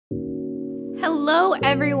Hello,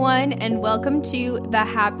 everyone, and welcome to the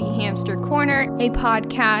Happy Hamster Corner, a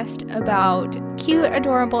podcast about cute,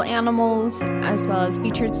 adorable animals, as well as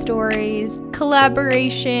featured stories,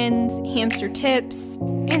 collaborations, hamster tips,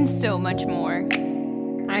 and so much more.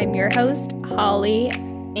 I'm your host, Holly,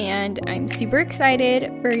 and I'm super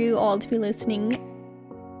excited for you all to be listening.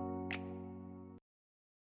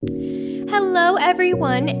 Hello,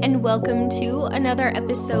 everyone, and welcome to another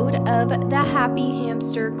episode of the Happy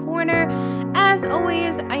Hamster Corner. As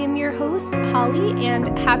always, I am your host, Holly,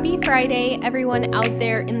 and happy Friday, everyone out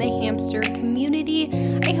there in the hamster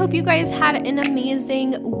community. I hope you guys had an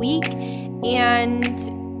amazing week, and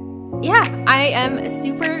yeah, I am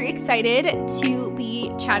super excited to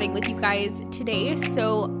be chatting with you guys today.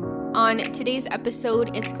 So on today's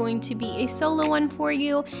episode, it's going to be a solo one for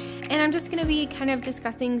you, and I'm just going to be kind of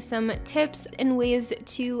discussing some tips and ways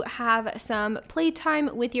to have some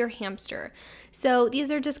playtime with your hamster. So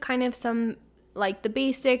these are just kind of some like the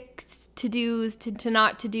basics to-dos to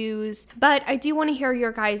not to-dos, but I do want to hear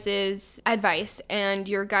your guys' advice and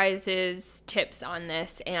your guys' tips on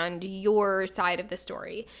this and your side of the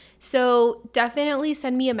story. So definitely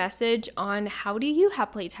send me a message on how do you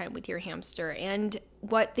have playtime with your hamster and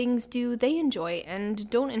what things do they enjoy and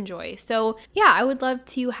don't enjoy. So yeah, I would love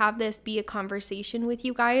to have this be a conversation with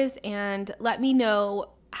you guys, and let me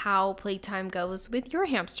know how playtime goes with your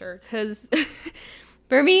hamster, because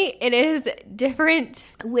for me, it is different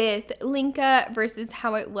with Linka versus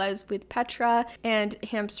how it was with Petra and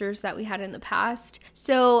hamsters that we had in the past.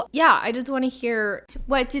 So yeah, I just want to hear,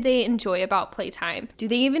 what do they enjoy about playtime? Do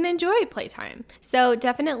they even enjoy playtime? So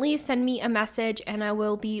definitely send me a message, and I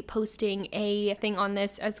will be posting a thing on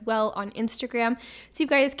this as well on Instagram. So you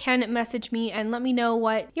guys can message me and let me know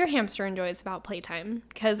what your hamster enjoys about playtime,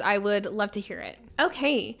 because I would love to hear it.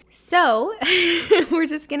 Okay, so we're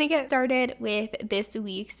just gonna get started with this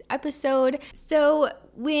week's episode. So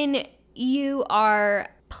when you are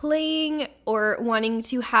playing or wanting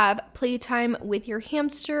to have playtime with your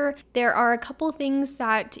hamster, there are a couple things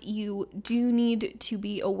that you do need to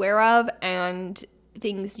be aware of, and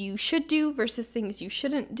things you should do versus things you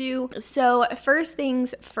shouldn't do. So first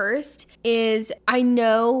things first is, I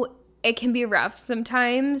know it can be rough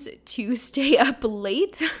sometimes to stay up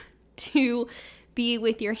late to be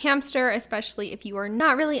with your hamster, especially if you are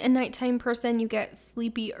not really a nighttime person. You get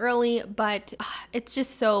sleepy early, but it's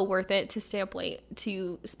just so worth it to stay up late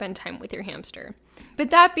to spend time with your hamster. But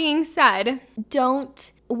that being said,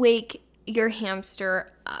 don't wake your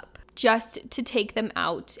hamster up just to take them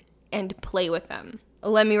out and play with them.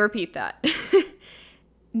 Let me repeat that.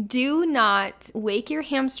 Do not wake your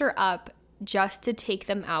hamster up just to take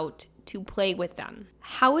them out to play with them.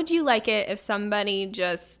 How would you like it if somebody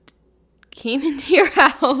just came into your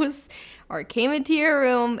house or came into your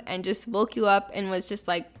room and just woke you up and was just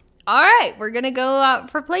like, all right, we're gonna go out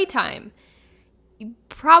for playtime? You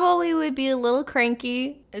probably would be a little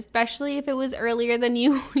cranky, especially if it was earlier than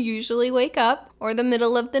you usually wake up or the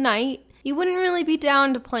middle of the night. You wouldn't really be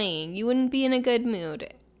down to playing. You wouldn't be in a good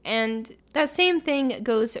mood. And that same thing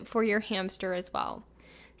goes for your hamster as well.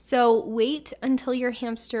 So wait until your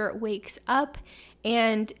hamster wakes up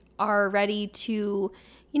and are ready to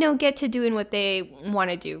get to doing what they want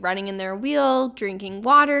to do, running in their wheel, drinking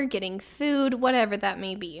water, getting food, whatever that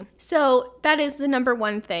may be. So that is the number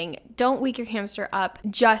one thing. Don't wake your hamster up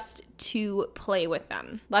just to play with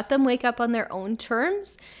them. Let them wake up on their own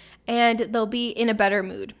terms, and they'll be in a better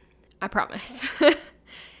mood. I promise.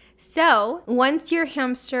 So once your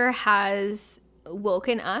hamster has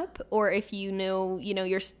woken up, or if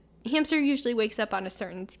your hamster usually wakes up on a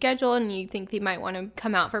certain schedule and you think they might want to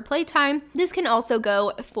come out for playtime. This can also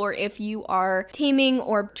go for if you are taming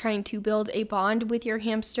or trying to build a bond with your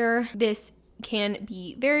hamster. This can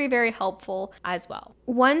be very, very helpful as well.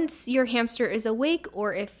 Once your hamster is awake,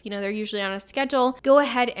 or if they're usually on a schedule, go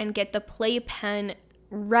ahead and get the playpen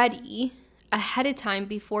ready ahead of time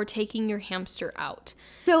before taking your hamster out.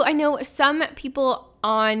 So I know some people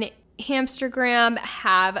on Hamstergram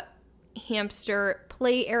have hamster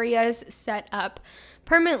play areas set up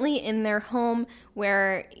permanently in their home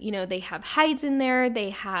where, they have hides in there.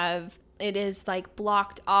 It is like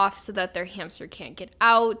blocked off so that their hamster can't get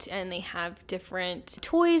out, and they have different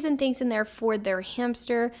toys and things in there for their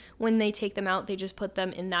hamster. When they take them out, they just put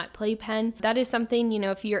them in that playpen. That is something,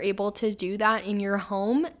 if you're able to do that in your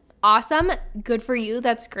home, awesome, good for you.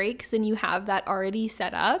 That's great, because then you have that already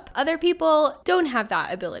set up. Other people don't have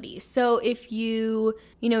that ability. So if you,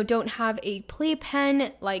 don't have a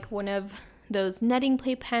playpen, like one of those netting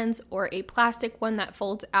playpens or a plastic one that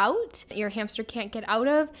folds out, your hamster can't get out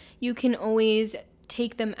of, you can always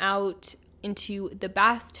take them out into the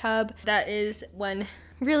bathtub. That is one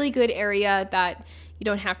really good area that you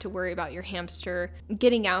don't have to worry about your hamster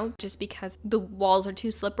getting out just because the walls are too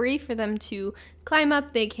slippery for them to climb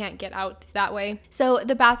up. They can't get out that way. So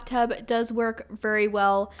the bathtub does work very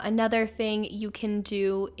well. Another thing you can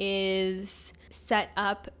do is set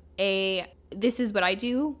up this is what I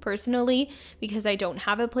do personally because I don't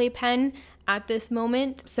have a playpen at this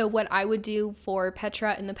moment. So what I would do for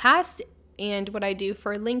Petra in the past and what I do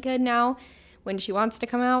for Linka now when she wants to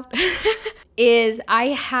come out is I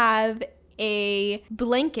have a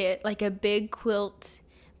blanket, like a big quilt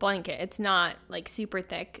blanket. It's not like super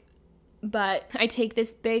thick, but I take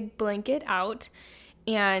this big blanket out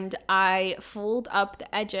and I fold up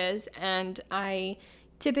the edges, and I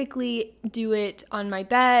typically do it on my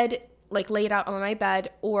bed, like lay it out on my bed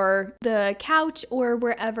or the couch or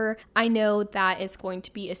wherever I know that it's going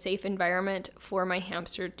to be a safe environment for my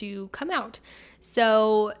hamster to come out.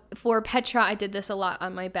 So for Petra, I did this a lot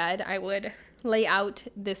on my bed. I would lay out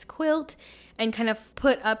this quilt and kind of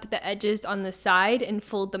put up the edges on the side and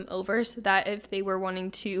fold them over so that if they were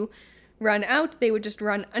wanting to run out, they would just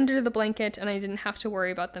run under the blanket and I didn't have to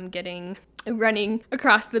worry about them running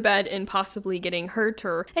across the bed and possibly getting hurt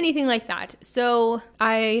or anything like that. So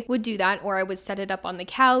I would do that, or I would set it up on the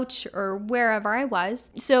couch or wherever I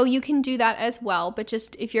was. So you can do that as well, but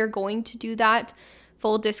just if you're going to do that,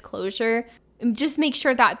 full disclosure, just make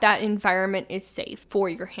sure that that environment is safe for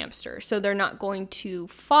your hamster. So they're not going to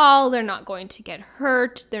fall, they're not going to get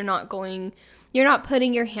hurt, you're not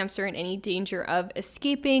putting your hamster in any danger of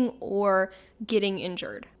escaping or getting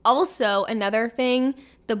injured. Also, another thing,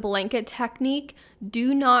 the blanket technique,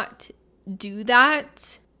 do not do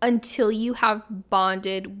that until you have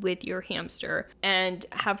bonded with your hamster and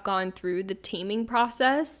have gone through the taming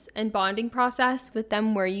process and bonding process with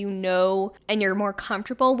them where you know and you're more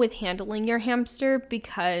comfortable with handling your hamster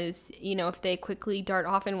because, if they quickly dart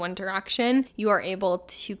off in one direction, you are able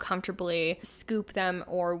to comfortably scoop them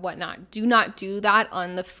or whatnot. Do not do that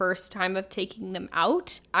on the first time of taking them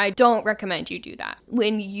out. I don't recommend you do that.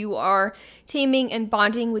 When you are taming and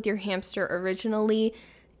bonding with your hamster originally,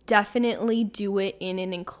 definitely do it in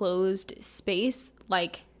an enclosed space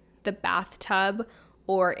like the bathtub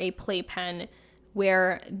or a playpen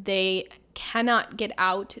where they cannot get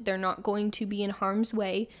out. They're not going to be in harm's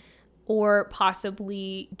way or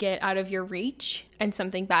possibly get out of your reach and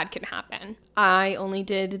something bad can happen. I only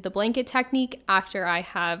did the blanket technique after I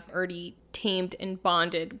have already tamed and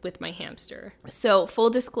bonded with my hamster. So full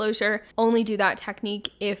disclosure, only do that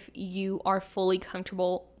technique if you are fully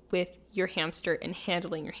comfortable with your hamster and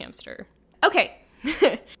handling your hamster. Okay,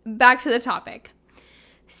 back to the topic.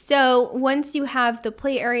 So once you have the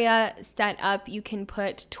play area set up, you can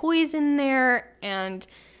put toys in there, and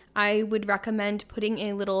I would recommend putting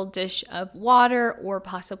a little dish of water or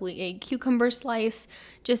possibly a cucumber slice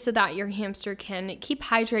just so that your hamster can keep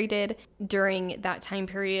hydrated during that time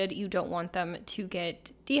period. You don't want them to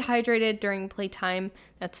get dehydrated during playtime.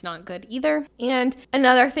 That's not good either. And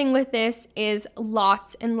another thing with this is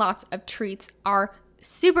lots and lots of treats are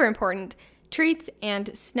super important. Treats and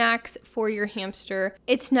snacks for your hamster.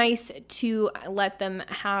 It's nice to let them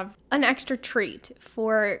have an extra treat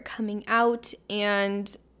for coming out,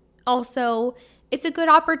 and also, it's a good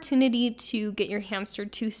opportunity to get your hamster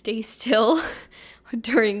to stay still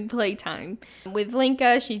during playtime. With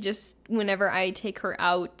Linka, whenever I take her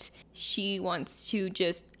out, she wants to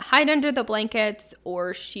just hide under the blankets,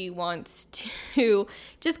 or she wants to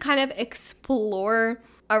just kind of explore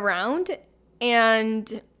around,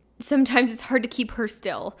 and sometimes it's hard to keep her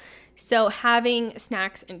still. So having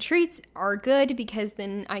snacks and treats are good because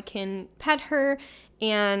then I can pet her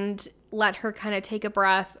and let her kind of take a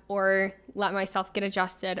breath or let myself get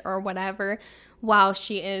adjusted or whatever while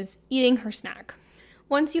she is eating her snack.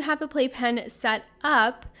 Once you have a playpen set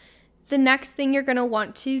up, the next thing you're going to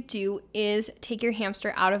want to do is take your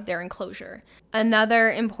hamster out of their enclosure.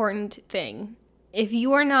 Another important thing, if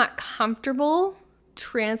you are not comfortable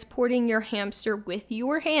transporting your hamster with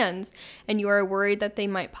your hands and you are worried that they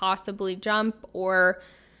might possibly jump or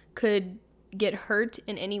could get hurt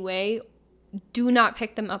in any way, do not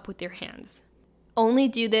pick them up with your hands. Only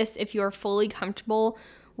do this if you are fully comfortable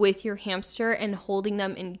with your hamster and holding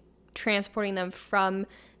them and transporting them from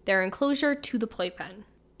their enclosure to the playpen.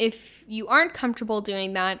 If you aren't comfortable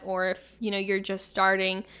doing that, or if you're just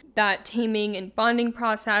starting that taming and bonding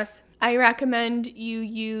process, I recommend you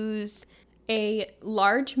use a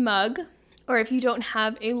large mug, or if you don't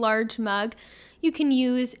have a large mug, you can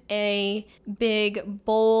use a big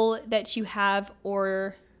bowl that you have,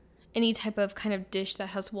 or any type of kind of dish that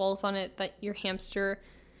has walls on it that your hamster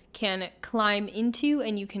can climb into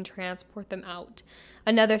and you can transport them out.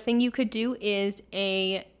 Another thing you could do is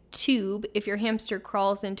a tube, if your hamster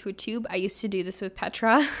crawls into a tube, I used to do this with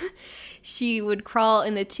Petra. She would crawl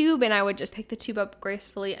in the tube and I would just pick the tube up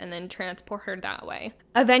gracefully and then transport her that way.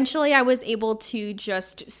 Eventually, I was able to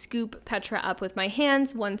just scoop Petra up with my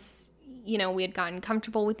hands. Once, we had gotten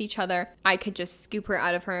comfortable with each other, I could just scoop her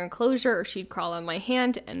out of her enclosure, or she'd crawl on my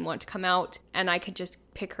hand and want to come out, and I could just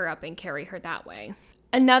pick her up and carry her that way.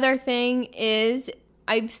 Another thing is,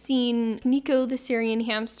 I've seen Nico, the Syrian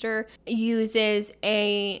hamster, uses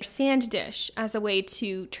a sand dish as a way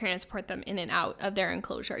to transport them in and out of their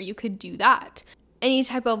enclosure. You could do that. Any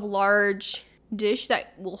type of large dish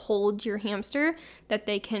that will hold your hamster that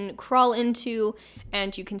they can crawl into,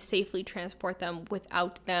 and you can safely transport them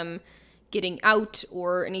without them getting out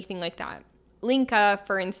or anything like that. Linka,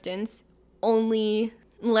 for instance, only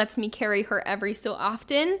lets me carry her every so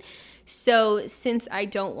often. So since I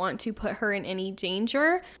don't want to put her in any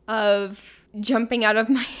danger of jumping out of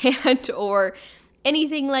my hand or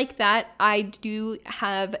anything like that, I do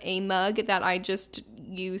have a mug that I just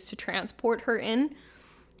use to transport her in.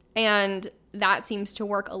 And that seems to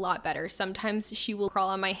work a lot better. Sometimes she will crawl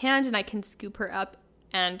on my hand and I can scoop her up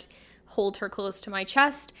and hold her close to my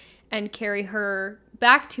chest and carry her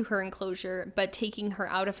back to her enclosure. But taking her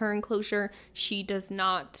out of her enclosure, she does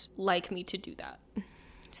not like me to do that.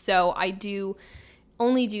 So I do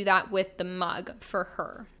only do that with the mug for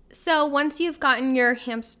her. So once you've gotten your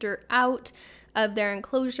hamster out of their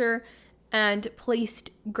enclosure and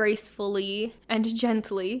placed gracefully and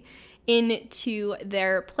gently into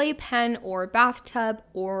their playpen or bathtub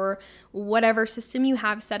or whatever system you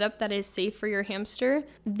have set up that is safe for your hamster,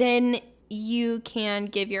 then you can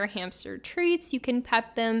give your hamster treats, you can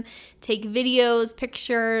pet them, take videos,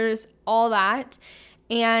 pictures, all that.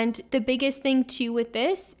 And the biggest thing too with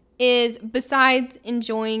this is, besides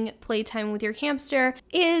enjoying playtime with your hamster,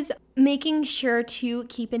 is making sure to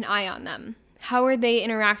keep an eye on them. How are they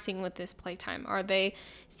interacting with this playtime? Are they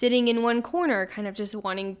sitting in one corner, kind of just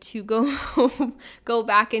wanting to go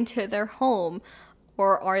back into their home?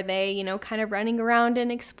 Or are they, kind of running around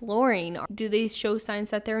and exploring? Do they show signs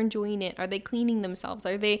that they're enjoying it? Are they cleaning themselves?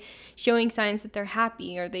 Are they showing signs that they're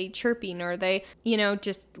happy? Are they chirping? Are they,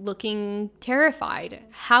 just looking terrified?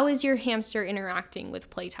 How is your hamster interacting with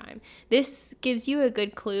playtime? This gives you a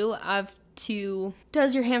good clue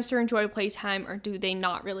does your hamster enjoy playtime or do they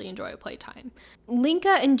not really enjoy playtime?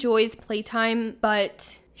 Linka enjoys playtime,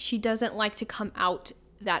 but she doesn't like to come out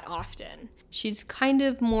that often. She's kind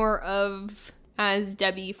of more of, as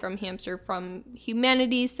Debbie from Hamster from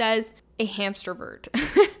Humanity says, a hamstervert.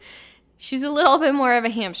 She's a little bit more of a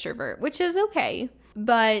hamstervert, which is okay.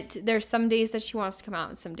 But there's some days that she wants to come out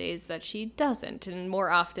and some days that she doesn't. And more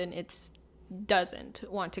often it's doesn't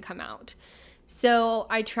want to come out. So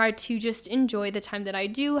I try to just enjoy the time that I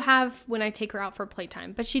do have when I take her out for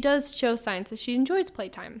playtime. But she does show signs that she enjoys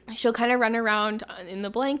playtime. She'll kind of run around in the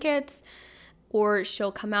blankets, or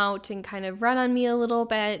she'll come out and kind of run on me a little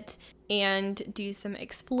bit and do some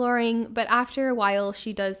exploring. But after a while,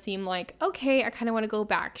 she does seem like, okay, I kind of want to go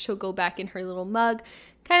back. She'll go back in her little mug,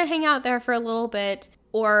 kind of hang out there for a little bit.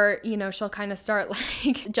 Or, she'll kind of start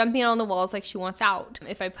jumping on the walls like she wants out.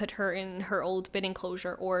 If I put her in her old bin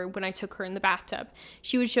enclosure, or when I took her in the bathtub,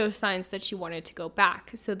 she would show signs that she wanted to go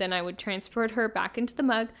back. So then I would transport her back into the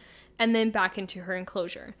mug and then back into her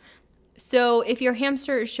enclosure. So if your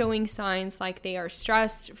hamster is showing signs like they are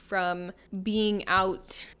stressed from being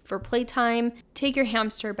out for playtime, take your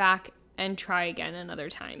hamster back and try again another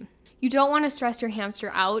time. You don't want to stress your hamster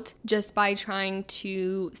out just by trying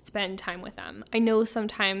to spend time with them. I know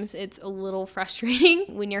sometimes it's a little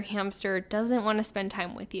frustrating when your hamster doesn't want to spend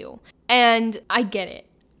time with you. And I get it.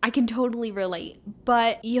 I can totally relate.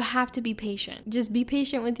 But you have to be patient. Just be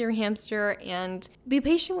patient with your hamster and be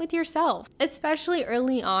patient with yourself, especially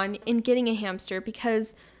early on in getting a hamster,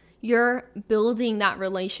 because you're building that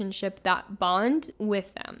relationship, that bond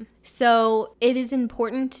with them. So it is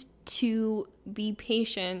important to be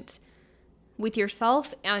patient with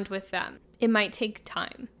yourself and with them. It might take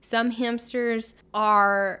time. Some hamsters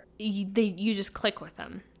you just click with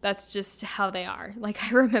them. That's just how they are. Like,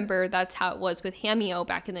 I remember that's how it was with Hamio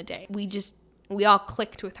back in the day. We all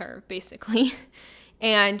clicked with her, basically.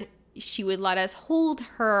 And she would let us hold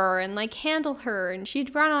her and handle her, and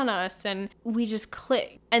she'd run on us, and we just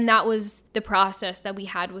clicked. And that was the process that we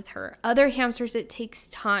had with her. Other hamsters, it takes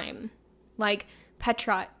time. Like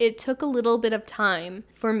Petra, it took a little bit of time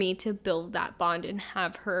for me to build that bond and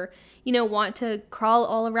have her, want to crawl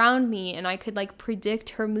all around me, and I could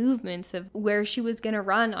predict her movements of where she was going to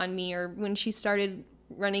run on me, or when she started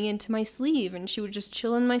running into my sleeve and she would just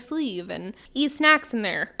chill in my sleeve and eat snacks in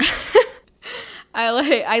there.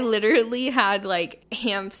 I literally had like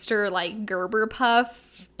hamster like Gerber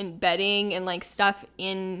puff and bedding and like stuff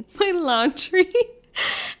in my laundry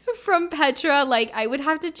from Petra. Like I would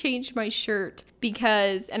have to change my shirt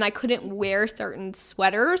and I couldn't wear certain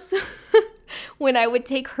sweaters when I would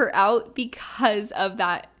take her out because of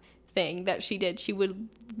that thing that she did. She would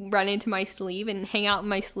run into my sleeve and hang out in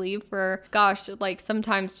my sleeve for, gosh, like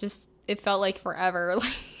sometimes just it felt like forever.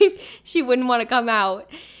 Like she wouldn't want to come out.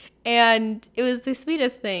 And it was the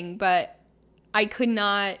sweetest thing, but I could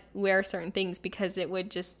not wear certain things because it would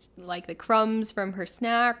just, like the crumbs from her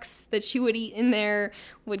snacks that she would eat in there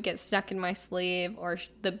would get stuck in my sleeve, or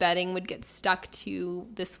the bedding would get stuck to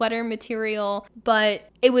the sweater material. But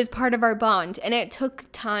it was part of our bond, and it took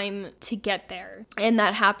time to get there. And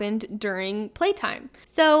that happened during playtime.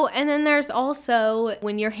 So, and then there's also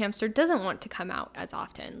when your hamster doesn't want to come out as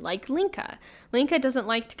often, like Linka. Linka doesn't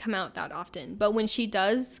like to come out that often, but when she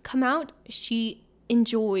does come out, she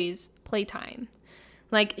enjoys playtime.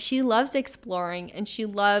 Like she loves exploring and she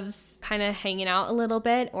loves kind of hanging out a little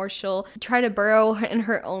bit, or she'll try to burrow in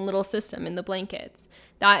her own little system in the blankets.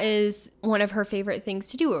 That is one of her favorite things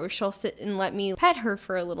to do, or she'll sit and let me pet her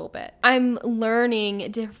for a little bit. I'm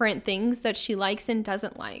learning different things that she likes and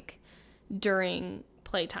doesn't like during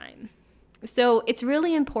playtime. So it's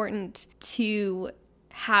really important to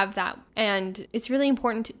have that, and it's really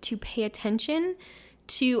important to pay attention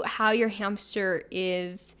to how your hamster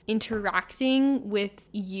is interacting with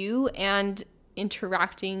you and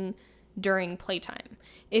interacting during playtime.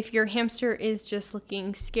 If your hamster is just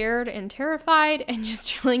looking scared and terrified and just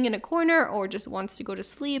chilling in a corner, or just wants to go to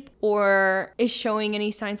sleep, or is showing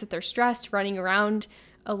any signs that they're stressed, running around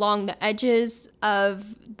along the edges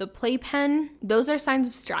of the playpen, those are signs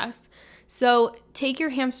of stress. So take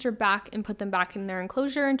your hamster back and put them back in their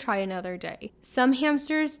enclosure and try another day. Some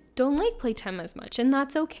hamsters don't like playtime as much, and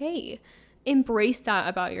that's okay. Embrace that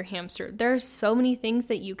about your hamster. There's so many things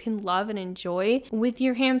that you can love and enjoy with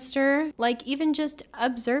your hamster, like even just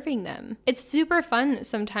observing them. It's super fun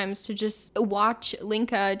sometimes to just watch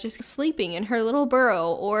Linka just sleeping in her little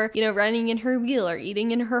burrow, or, running in her wheel, or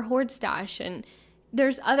eating in her hoard stash. And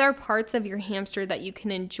there's other parts of your hamster that you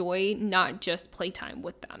can enjoy, not just playtime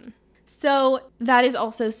with them. So that is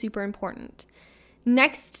also super important.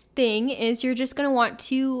 Next thing is you're just going to want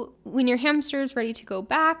to, when your hamster is ready to go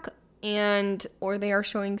back or they are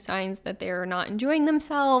showing signs that they're not enjoying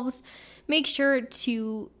themselves, make sure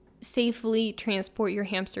to safely transport your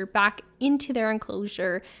hamster back into their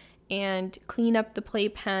enclosure and clean up the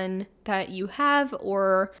playpen that you have,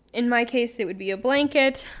 or in my case, it would be a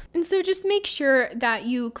blanket. And so just make sure that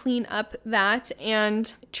you clean up that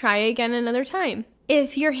and try again another time.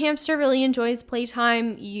 If your hamster really enjoys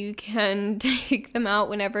playtime, you can take them out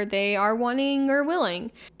whenever they are wanting or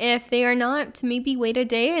willing. If they are not, maybe wait a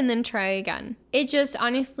day and then try again. It just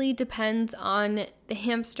honestly depends on the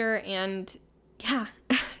hamster, and yeah.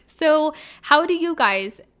 So how do you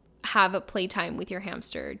guys have a playtime with your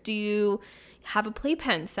hamster? Do you have a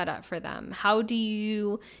playpen set up for them? How do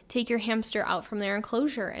you take your hamster out from their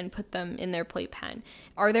enclosure and put them in their playpen?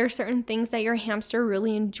 Are there certain things that your hamster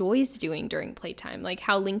really enjoys doing during playtime? Like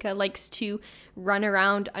how Linka likes to run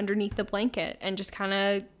around underneath the blanket and just kind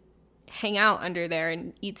of hang out under there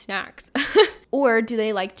and eat snacks. Or do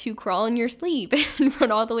they like to crawl in your sleeve and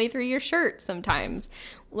run all the way through your shirt sometimes,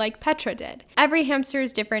 like Petra did? Every hamster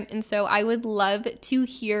is different, and so I would love to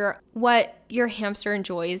hear what your hamster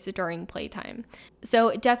enjoys during playtime.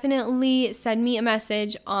 So definitely send me a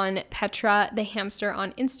message on Petra the hamster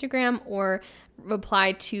on Instagram, or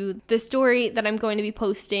reply to the story that I'm going to be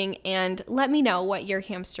posting, and let me know what your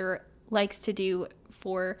hamster likes to do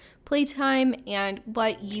for playtime and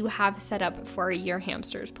what you have set up for your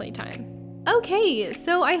hamster's playtime. Okay,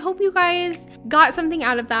 so I hope you guys got something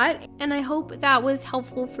out of that, and I hope that was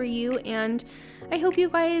helpful for you, and I hope you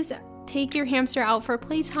guys take your hamster out for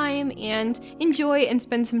playtime and enjoy and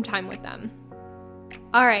spend some time with them.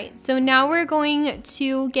 All right, so now we're going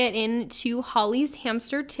to get into Holly's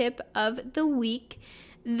hamster tip of the week.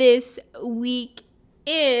 This week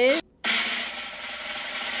is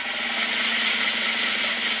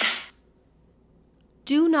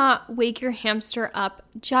do not wake your hamster up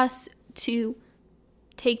just to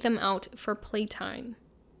take them out for playtime.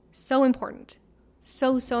 So important.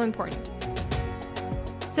 So important.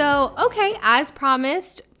 So, okay, as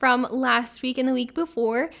promised from last week and the week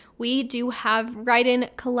before, we do have write-in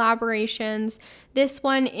collaborations. This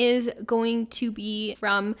one is going to be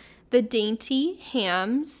from the Dainty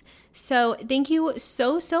Hams. So thank you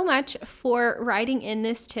so much for writing in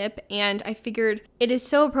this tip, and I figured it is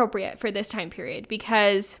so appropriate for this time period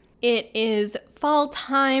because It is fall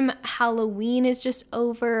time. Halloween is just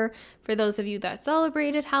over. For those of you that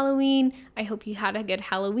celebrated Halloween, I hope you had a good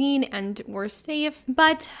Halloween and were safe.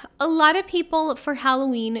 But a lot of people for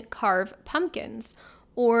Halloween carve pumpkins,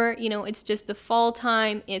 or, it's just the fall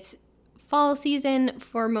time. It's fall season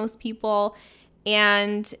for most people,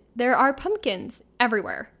 and there are pumpkins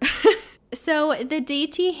everywhere. So the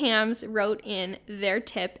Dainty Hams wrote in their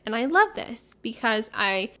tip, and I love this because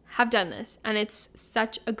I have done this, and it's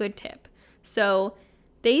such a good tip. So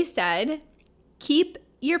they said, keep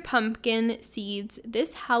your pumpkin seeds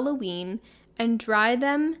this Halloween and dry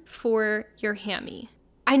them for your hammy.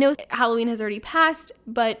 I know Halloween has already passed,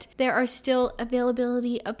 but there are still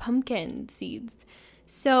availability of pumpkin seeds.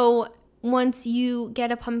 So once you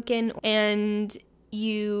get a pumpkin and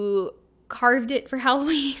you carved it for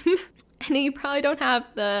Halloween, I know you probably don't have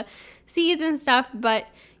the seeds and stuff, but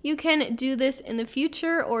you can do this in the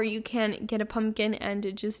future, or you can get a pumpkin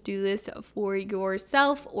and just do this for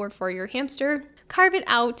yourself or for your hamster. Carve it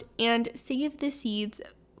out and save the seeds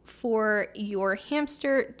for your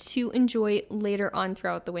hamster to enjoy later on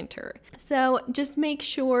throughout the winter. So just make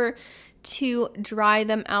sure to dry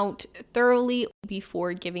them out thoroughly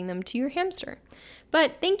before giving them to your hamster.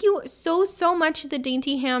 But thank you so much to the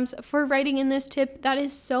Dainty Hams for writing in this tip. That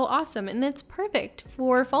is so awesome, and it's perfect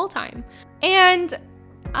for fall time. And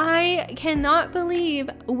I cannot believe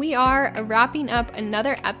we are wrapping up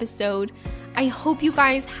another episode. I hope you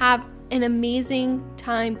guys have an amazing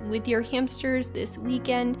time with your hamsters this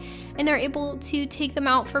weekend and are able to take them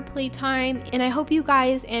out for playtime. And I hope you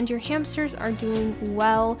guys and your hamsters are doing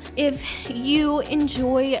well. If you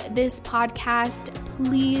enjoy this podcast,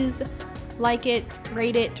 please like it,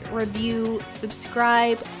 rate it, review,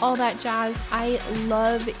 subscribe, all that jazz. I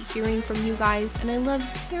love hearing from you guys, and I love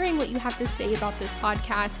hearing what you have to say about this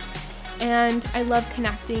podcast. And I love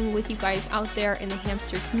connecting with you guys out there in the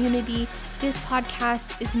hamster community. This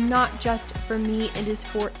podcast is not just for me, it is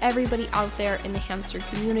for everybody out there in the hamster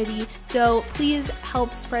community. So please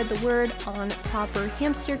help spread the word on proper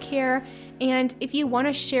hamster care. And if you want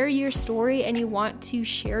to share your story and you want to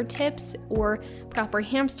share tips or proper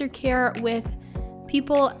hamster care with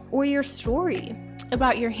people, or your story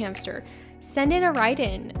about your hamster, send in a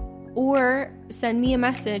write-in or send me a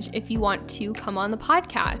message if you want to come on the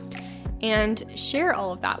podcast and share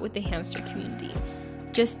all of that with the hamster community.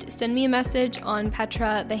 Just send me a message on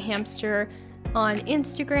Petra the Hamster on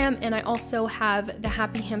Instagram, and I also have the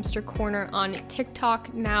Happy Hamster Corner on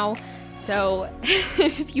TikTok now. So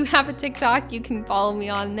if you have a TikTok, you can follow me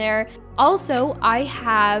on there. Also, I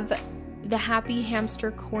have the Happy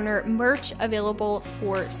Hamster Corner merch available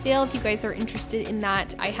for sale if you guys are interested in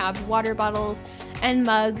that. I have water bottles and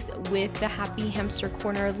mugs with the Happy Hamster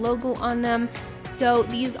Corner logo on them. So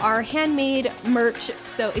these are handmade merch.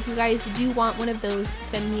 So if you guys do want one of those,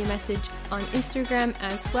 send me a message on Instagram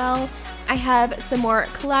as well. I have some more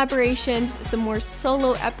collaborations, some more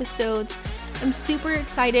solo episodes. I'm super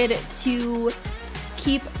excited to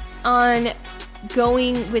keep on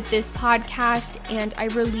going with this podcast, and I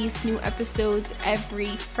release new episodes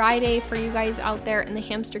every Friday for you guys out there in the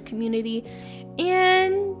hamster community.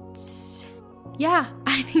 And yeah,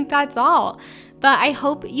 I think that's all. But I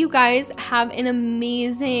hope you guys have an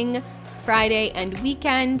amazing Friday and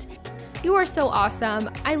weekend. You are so awesome.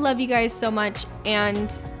 I love you guys so much,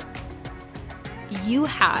 and you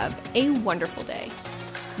have a wonderful day.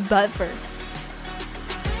 But first,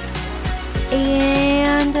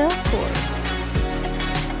 and of course,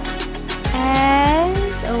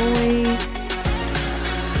 as always,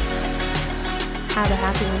 have a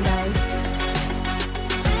happy one, guys.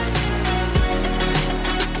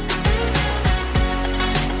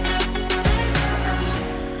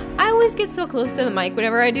 I always get so close to the mic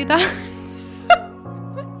whenever I do that.